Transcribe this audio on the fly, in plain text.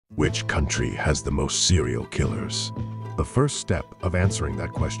Which country has the most serial killers? The first step of answering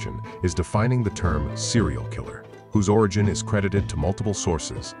that question is defining the term serial killer, whose origin is credited to multiple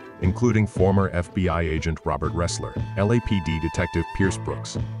sources, including former FBI agent Robert Ressler, LAPD detective Pierce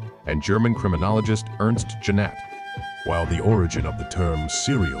Brooks, and German criminologist Ernst Gennat. While the origin of the term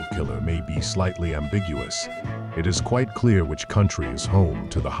serial killer may be slightly ambiguous, it is quite clear which country is home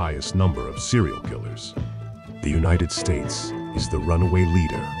to the highest number of serial killers. The United States is the runaway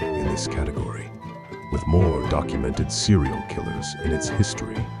leader in this category, with more documented serial killers in its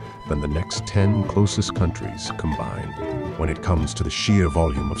history than the next 10 closest countries combined. When it comes to the sheer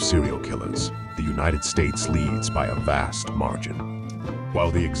volume of serial killers, the United States leads by a vast margin. While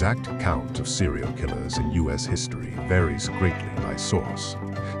the exact count of serial killers in U.S. history varies greatly by source,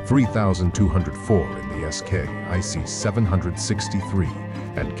 3,204 in the SKIC 763,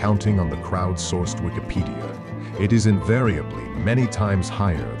 and counting on the crowdsourced Wikipedia, it is invariably many times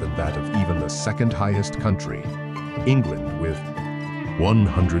higher than that of even the second highest country, England, with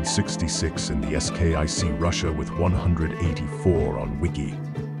 166 in the SKIC, Russia with 184 on Wiki.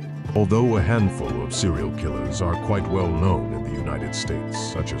 Although a handful of serial killers are quite well known in the United States,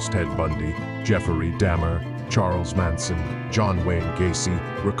 such as Ted Bundy, Jeffrey Dahmer, Charles Manson, John Wayne Gacy,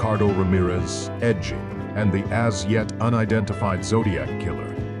 Ricardo Ramirez, Ed Gein, and the as-yet unidentified Zodiac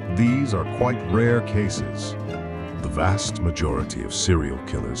Killer, these are quite rare cases. The vast majority of serial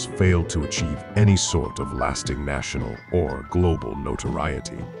killers fail to achieve any sort of lasting national or global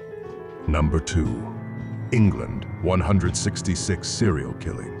notoriety. Number 2. England, 166 serial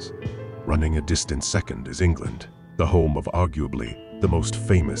killings. Running a distant second is England, the home of arguably the most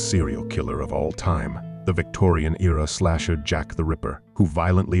famous serial killer of all time, the Victorian-era slasher Jack the Ripper, who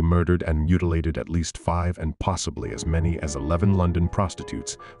violently murdered and mutilated at least 5 and possibly as many as 11 London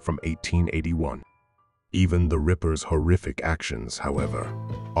prostitutes from 1881. Even the Ripper's horrific actions, however,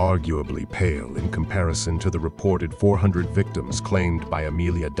 arguably pale in comparison to the reported 400 victims claimed by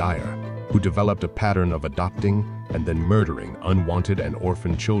Amelia Dyer, who developed a pattern of adopting and then murdering unwanted and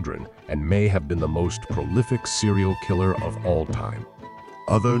orphaned children and may have been the most prolific serial killer of all time.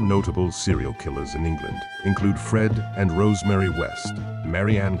 Other notable serial killers in England include Fred and Rosemary West,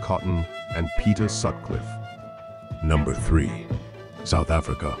 Marianne Cotton, and Peter Sutcliffe. Number 3. South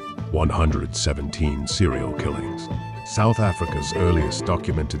Africa, 117 serial killings. South Africa's earliest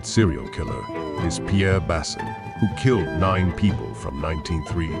documented serial killer is Pierre Basson, who killed 9 people from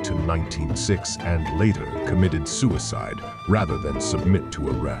 1903 to 1906 and later committed suicide rather than submit to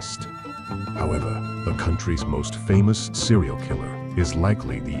arrest. However, the country's most famous serial killer is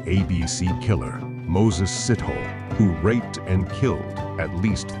likely the ABC killer, Moses Sithole, who raped and killed at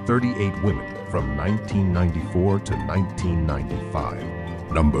least 38 women from 1994 to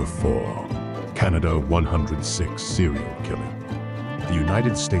 1995. Number 4. Canada, 106 serial killing. The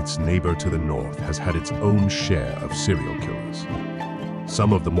United States neighbor to the north has had its own share of serial killers.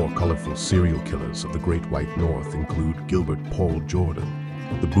 Some of the more colorful serial killers of the Great White North include Gilbert Paul Jordan,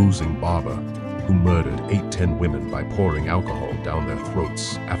 the boozing barber who murdered 8-10 women by pouring alcohol down their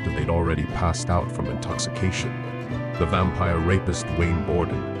throats after they'd already passed out from intoxication, the vampire rapist Wayne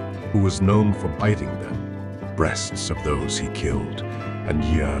Borden, who was known for biting the breasts of those he killed, and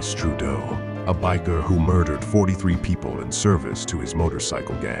Yas Trudeau, a biker who murdered 43 people in service to his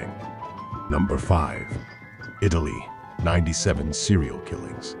motorcycle gang. Number 5. Italy, 97 serial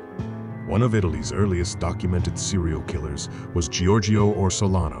killings. One of Italy's earliest documented serial killers was Giorgio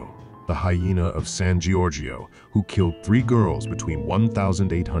Orsolano, the hyena of San Giorgio, who killed 3 girls between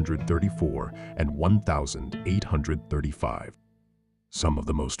 1834 and 1835. Some of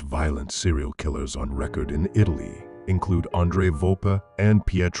the most violent serial killers on record in Italy include Andrea Volpe and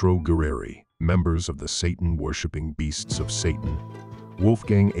Pietro Guerrieri, members of the Satan-worshipping Beasts of Satan,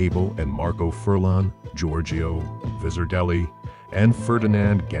 Wolfgang Abel and Marco Furlan, Giorgio Vizzardelli, and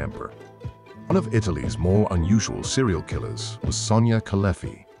Ferdinand Gamper. One of Italy's more unusual serial killers was Sonia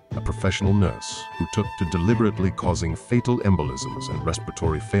Calefi, a professional nurse who took to deliberately causing fatal embolisms and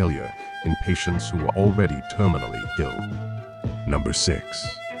respiratory failure in patients who were already terminally ill. Number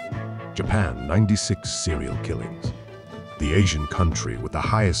 6. Japan, 96 serial killings. The Asian country with the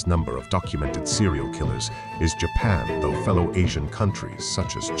highest number of documented serial killers is Japan, though fellow Asian countries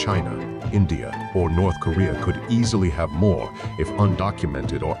such as China, India, or North Korea could easily have more if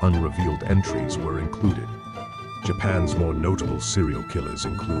undocumented or unrevealed entries were included. Japan's more notable serial killers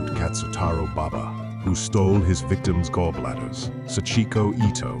include Katsutaro Baba, who stole his victims' gallbladders, Sachiko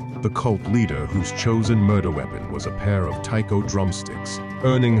Ito, the cult leader whose chosen murder weapon was a pair of taiko drumsticks,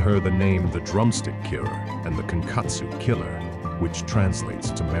 earning her the name the Drumstick Killer, and the Kankatsu Killer, which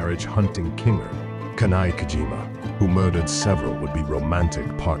translates to marriage hunting kinger, Kanai Kojima, who murdered several would-be romantic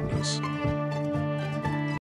partners.